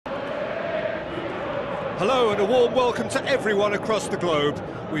Hello and a warm welcome to everyone across the globe.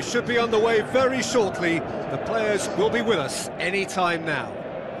 We should be on the way very shortly. The players will be with us any time now.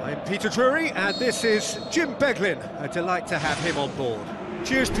 I'm Peter Drury and this is Jim Beglin. A delight to have him on board.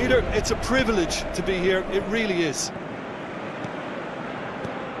 Cheers, Peter. It's a privilege to be here. It really is.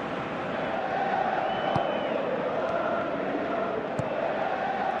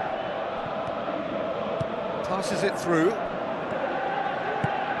 Passes it through.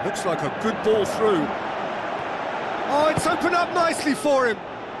 Looks like a good ball through. Oh, it's opened up nicely for him.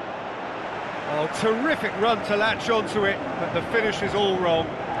 Oh, terrific run to latch onto it, but the finish is all wrong.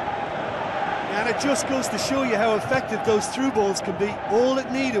 And it just goes to show you how effective those through balls can be. All it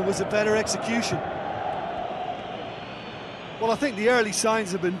needed was a better execution. Well, I think the early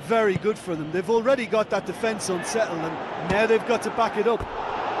signs have been very good for them. They've already got that defence unsettled, and now they've got to back it up.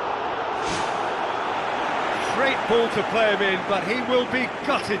 Great ball to play him in, but he will be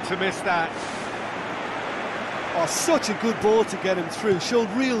gutted to miss that. Oh, such a good ball to get him through. Showed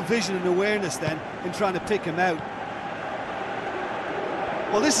real vision and awareness then in trying to pick him out.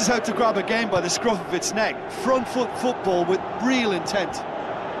 Well, this is how to grab a game by the scruff of its neck. Front foot football with real intent.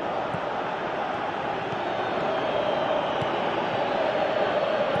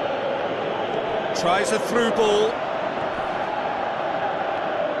 Tries a through ball.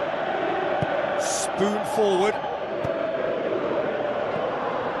 Spoon forward.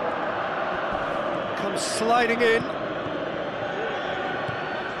 Comes sliding in.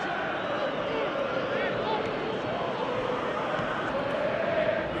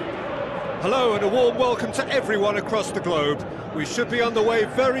 Hello and a warm welcome to everyone across the globe. We should be on the way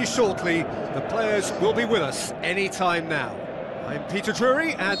very shortly. The players will be with us any time now. I'm Peter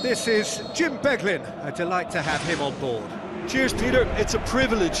Drury and this is Jim Beglin. A delight to have him on board. Cheers, Peter. It's a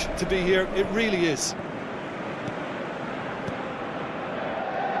privilege to be here. It really is.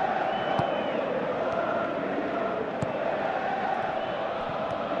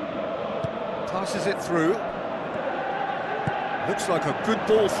 Passes it through. Looks like a good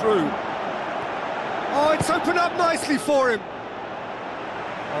ball through. Oh, it's opened up nicely for him.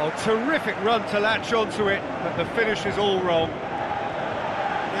 Oh, terrific run to latch onto it, but the finish is all wrong.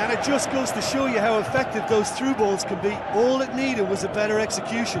 And it just goes to show you how effective those through balls can be. All it needed was a better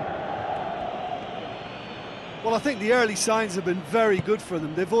execution. Well, I think the early signs have been very good for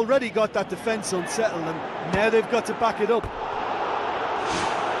them. They've already got that defence unsettled, and now they've got to back it up.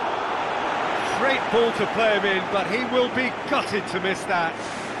 Great ball to play him in, but he will be gutted to miss that.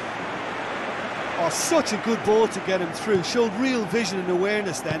 Oh, such a good ball to get him through. Showed real vision and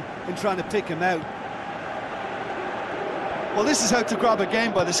awareness then in trying to pick him out. Well, this is how to grab a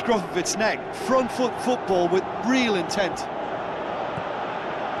game by the scruff of its neck. Front foot football with real intent.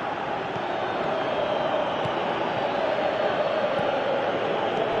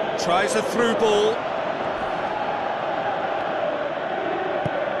 Tries a through ball.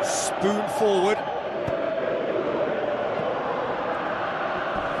 Spoon forward.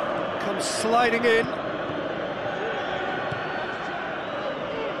 Comes sliding in.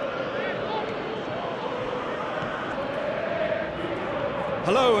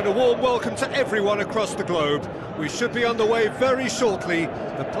 Hello and a warm welcome to everyone across the globe. We should be on the way very shortly.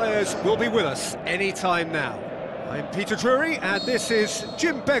 The players will be with us any time now. I'm Peter Drury and this is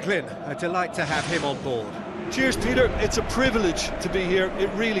Jim Beglin. A delight to have him on board. Cheers, Peter. It's a privilege to be here. It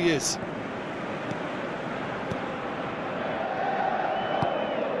really is.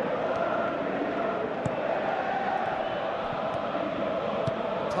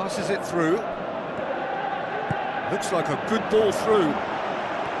 Passes it through. Looks like a good ball through.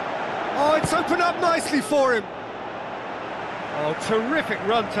 Oh, it's opened up nicely for him. Oh, terrific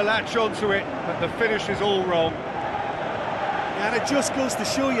run to latch onto it, but the finish is all wrong. And it just goes to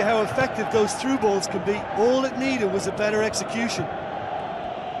show you how effective those through balls can be. All it needed was a better execution.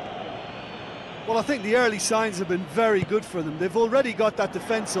 Well, I think the early signs have been very good for them. They've already got that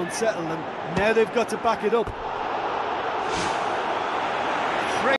defence unsettled, and now they've got to back it up.